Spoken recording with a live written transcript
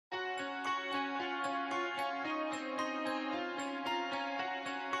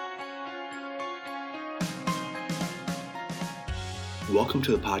Welcome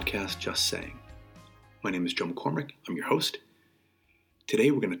to the podcast, Just Saying. My name is Joe McCormick. I'm your host.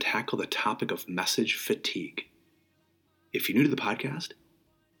 Today we're going to tackle the topic of message fatigue. If you're new to the podcast,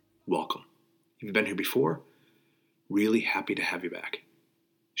 welcome. If you've been here before, really happy to have you back.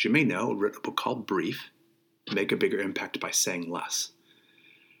 As you may know, I've written a book called Brief, Make a Bigger Impact by Saying Less.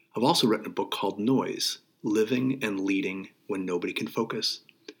 I've also written a book called Noise, Living and Leading When Nobody Can Focus.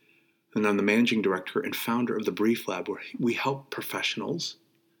 And I'm the managing director and founder of the Brief Lab, where we help professionals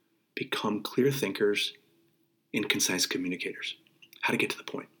become clear thinkers and concise communicators. How to get to the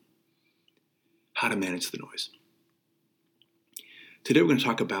point. How to manage the noise. Today we're going to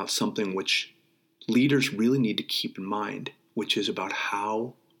talk about something which leaders really need to keep in mind, which is about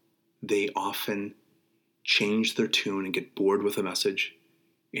how they often change their tune and get bored with a message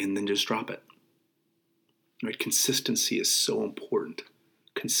and then just drop it. Right? Consistency is so important.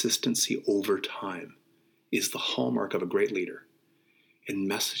 Consistency over time is the hallmark of a great leader. And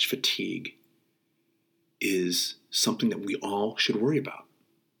message fatigue is something that we all should worry about.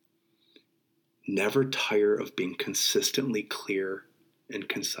 Never tire of being consistently clear and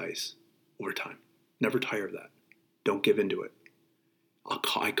concise over time. Never tire of that. Don't give into it.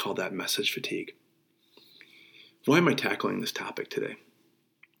 I call that message fatigue. Why am I tackling this topic today?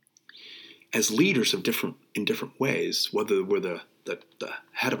 As leaders in different ways, whether we're the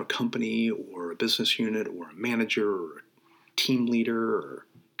head of a company or a business unit or a manager or a team leader or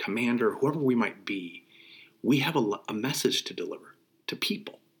commander, whoever we might be, we have a message to deliver to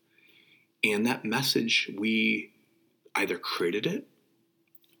people. And that message, we either created it,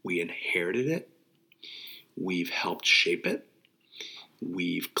 we inherited it, we've helped shape it,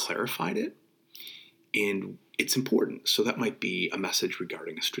 we've clarified it, and it's important. So that might be a message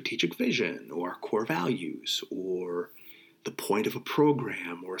regarding a strategic vision or our core values or the point of a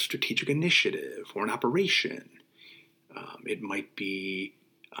program or a strategic initiative or an operation. It might be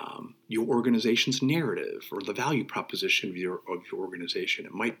your organization's narrative or the value proposition of your organization.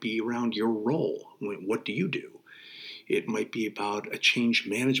 It might be around your role. What do you do? It might be about a change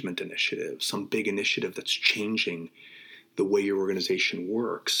management initiative, some big initiative that's changing the way your organization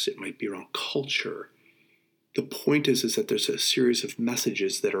works. It might be around culture. The point is that there's a series of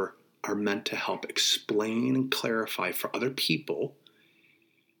messages that are meant to help explain and clarify for other people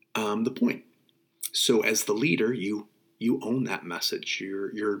the point. So as the leader, you own that message. Your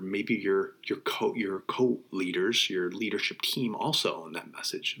co-leaders, your leadership team also own that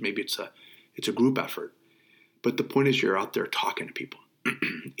message. Maybe it's a group effort. But the point is you're out there talking to people.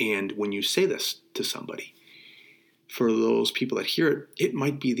 And when you say this to somebody, for those people that hear it, it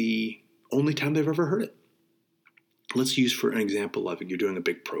might be the only time they've ever heard it. Let's use for an example of you're doing a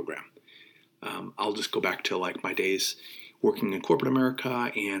big program. I'll just go back to like my days working in corporate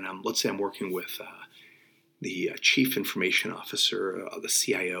America, and let's say I'm working with the chief information officer, the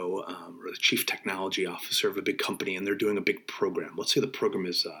CIO, or the chief technology officer of a big company, and they're doing a big program. Let's say the program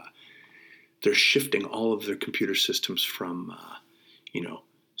is they're shifting all of their computer systems from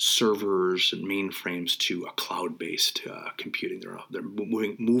servers and mainframes to a cloud-based computing. They're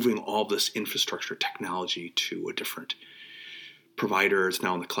moving all this infrastructure technology to a different provider. It's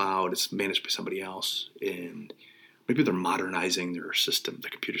now in the cloud. It's managed by somebody else, and maybe they're modernizing their system, the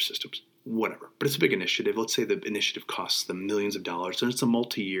computer systems, whatever. But it's a big initiative. Let's say the initiative costs them millions of dollars, and it's a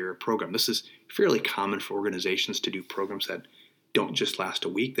multi-year program. This is fairly common for organizations to do programs that don't just last a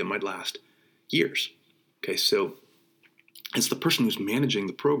week. They might last years. Okay, so as the person who's managing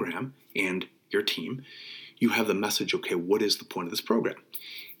the program and your team, you have the message, okay, what is the point of this program?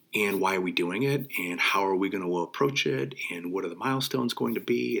 And why are we doing it? And how are we going to approach it? And what are the milestones going to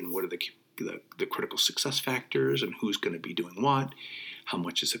be? And what are the critical success factors? And who's going to be doing what? How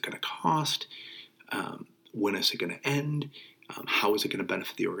much is it going to cost? When is it going to end? How is it going to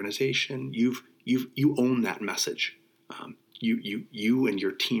benefit the organization? You own that message. You and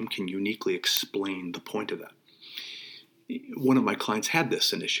your team can uniquely explain the point of that. One of my clients had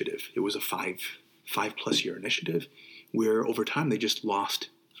this initiative. It was a five plus year initiative where over time they just lost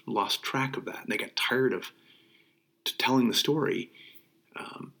track of that. And they got tired of telling the story,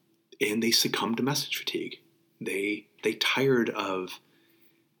 and they succumbed to message fatigue. They tired of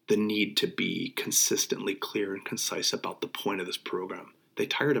the need to be consistently clear and concise about the point of this program. They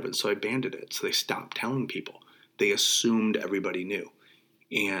tired of it, so I abandoned it. So they stopped telling people. They assumed everybody knew.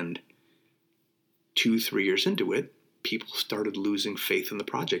 And 2-3 years into it, people started losing faith in the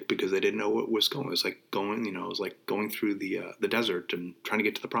project because they didn't know what was going. It was like going through the desert and trying to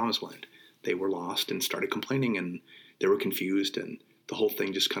get to the promised land. They were lost and started complaining, and they were confused, and the whole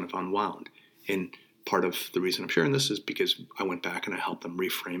thing just kind of unwound. And part of the reason I'm sharing this is because I went back and I helped them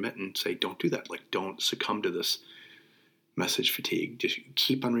reframe it and say, don't do that. Like, don't succumb to this message fatigue. Just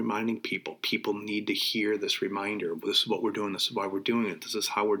keep on reminding people. People need to hear this reminder. This is what we're doing. This is why we're doing it. This is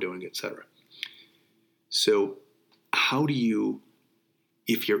how we're doing it, etc. So how do you,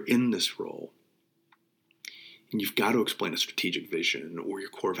 if you're in this role and you've got to explain a strategic vision or your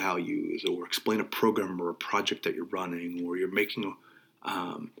core values, or explain a program or a project that you're running, or you're making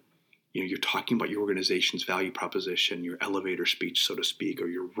you're talking about your organization's value proposition, your elevator speech, so to speak, or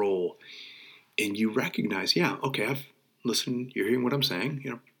your role, and you recognize, yeah, okay, I've listened, you're hearing what I'm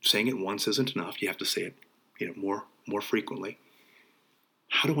saying. Saying it once isn't enough. You have to say it, more frequently.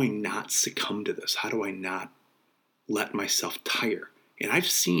 How do I not succumb to this? How do I not let myself tire? And I've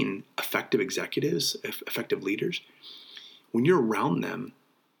seen effective executives, effective leaders, when you're around them,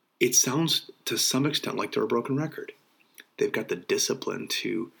 it sounds to some extent like they're a broken record. They've got the discipline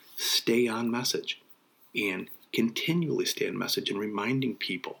to stay on message and continually stay on message and reminding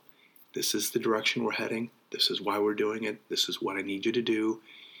people, this is the direction we're heading. This is why we're doing it. This is what I need you to do.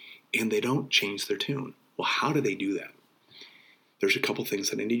 And they don't change their tune. Well, how do they do that? There's a couple things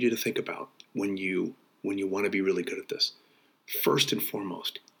that I need you to think about when you want to be really good at this. First and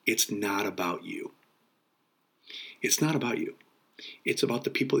foremost, it's not about you. It's not about you. It's about the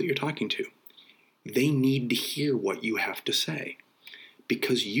people that you're talking to. They need to hear what you have to say.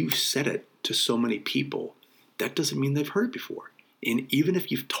 Because you've said it to so many people, that doesn't mean they've heard it before. And even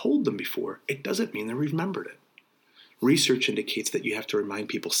if you've told them before, it doesn't mean they remembered it. Research indicates that you have to remind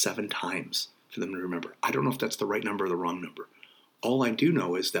people 7 times for them to remember. I don't know if that's the right number or the wrong number. All I do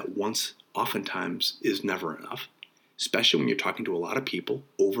know is that once oftentimes is never enough, especially when you're talking to a lot of people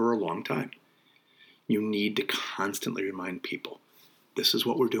over a long time. You need to constantly remind people, this is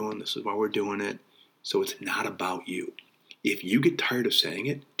what we're doing, this is why we're doing it, so it's not about you. If you get tired of saying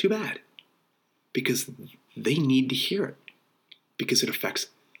it, too bad, because they need to hear it, because it affects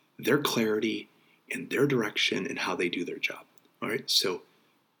their clarity and their direction and how they do their job. All right, so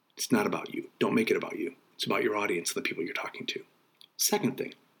it's not about you. Don't make it about you. It's about your audience, the people you're talking to. Second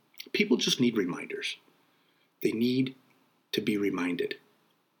thing, people just need reminders. They need to be reminded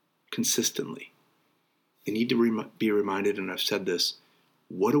consistently. They need to be reminded, and I've said this,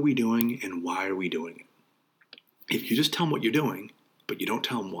 what are we doing and why are we doing it? If you just tell them what you're doing, but you don't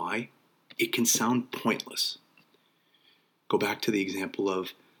tell them why, it can sound pointless. Go back to the example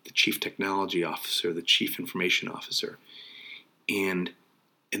of the chief technology officer, the chief information officer, and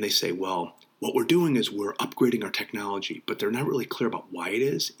they say, well, what we're doing is we're upgrading our technology, but they're not really clear about why it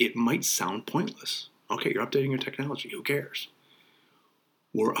is. It might sound pointless. Okay, you're updating your technology. Who cares?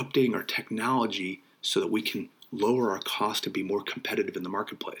 We're updating our technology so that we can lower our cost to be more competitive in the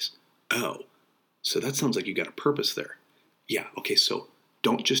marketplace. Oh, so that sounds like you got a purpose there. Yeah, okay, so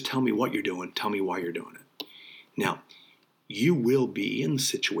don't just tell me what you're doing, tell me why you're doing it. Now, you will be in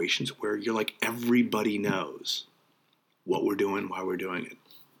situations where you're like, everybody knows what we're doing, why we're doing it.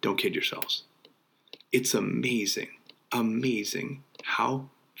 Don't kid yourselves. It's amazing how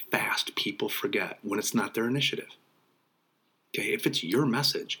fast people forget when it's not their initiative. Okay, if it's your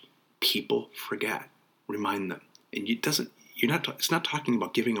message, people forget. Remind them. And it's not talking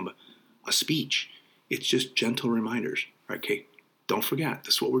about giving them a speech. It's just gentle reminders. Okay, don't forget.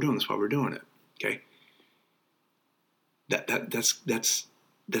 This is what we're doing. This is why we're doing it. Okay,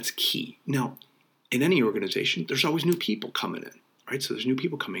 that's key. Now, in any organization, there's always new people coming in. Right, so there's new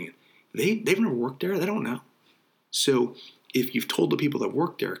people coming in. They've never worked there. They don't know. So if you've told the people that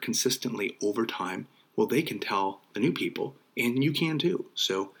work there consistently over time, well, they can tell the new people, and you can too.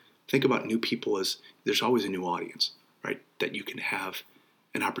 So think about new people as there's always a new audience, right? That you can have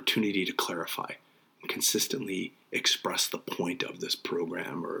an opportunity to clarify and consistently express the point of this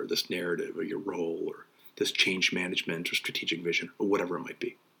program or this narrative or your role or this change management or strategic vision or whatever it might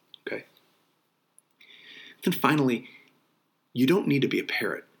be, okay? Then finally, you don't need to be a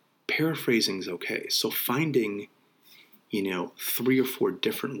parrot. Paraphrasing is okay. So finding, 3 or 4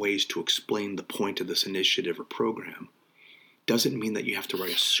 different ways to explain the point of this initiative or program doesn't mean that you have to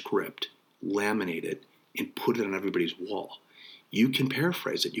write a script, laminate it, and put it on everybody's wall. You can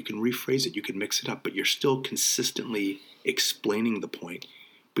paraphrase it, you can rephrase it, you can mix it up, but you're still consistently explaining the point,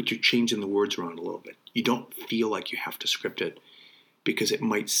 but you're changing the words around a little bit. You don't feel like you have to script it because it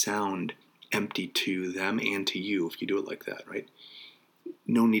might sound empty to them and to you if you do it like that, right?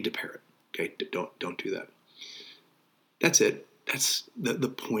 No need to parrot, okay? Don't do that. That's it. That's the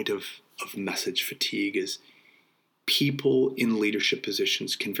point of message fatigue is people in leadership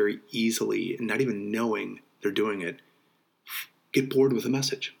positions can very easily, not even knowing they're doing it, get bored with a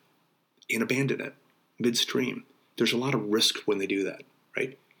message and abandon it midstream. There's a lot of risk when they do that,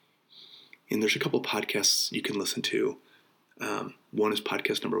 right? And there's a couple of podcasts you can listen to. One is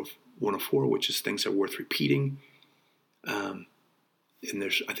podcast number 104, which is Things That Are Worth Repeating. And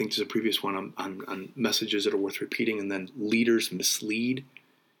I think there's a previous one on messages that are worth repeating, and then leaders mislead,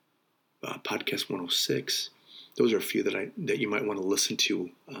 podcast 106. Those are a few that you might want to listen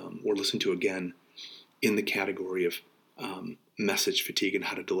to or listen to again in the category of message fatigue and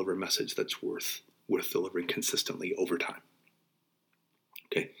how to deliver a message that's worth delivering consistently over time.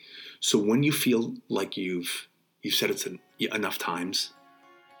 Okay, so when you feel like you've said it enough times,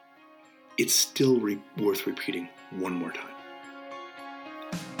 it's still worth repeating one more time.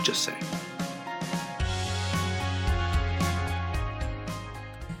 Just saying.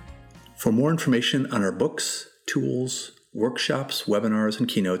 For more information on our books, tools, workshops, webinars, and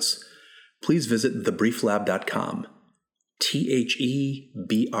keynotes, please visit thebrieflab.com.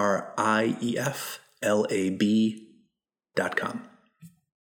 TheBrieflab.com.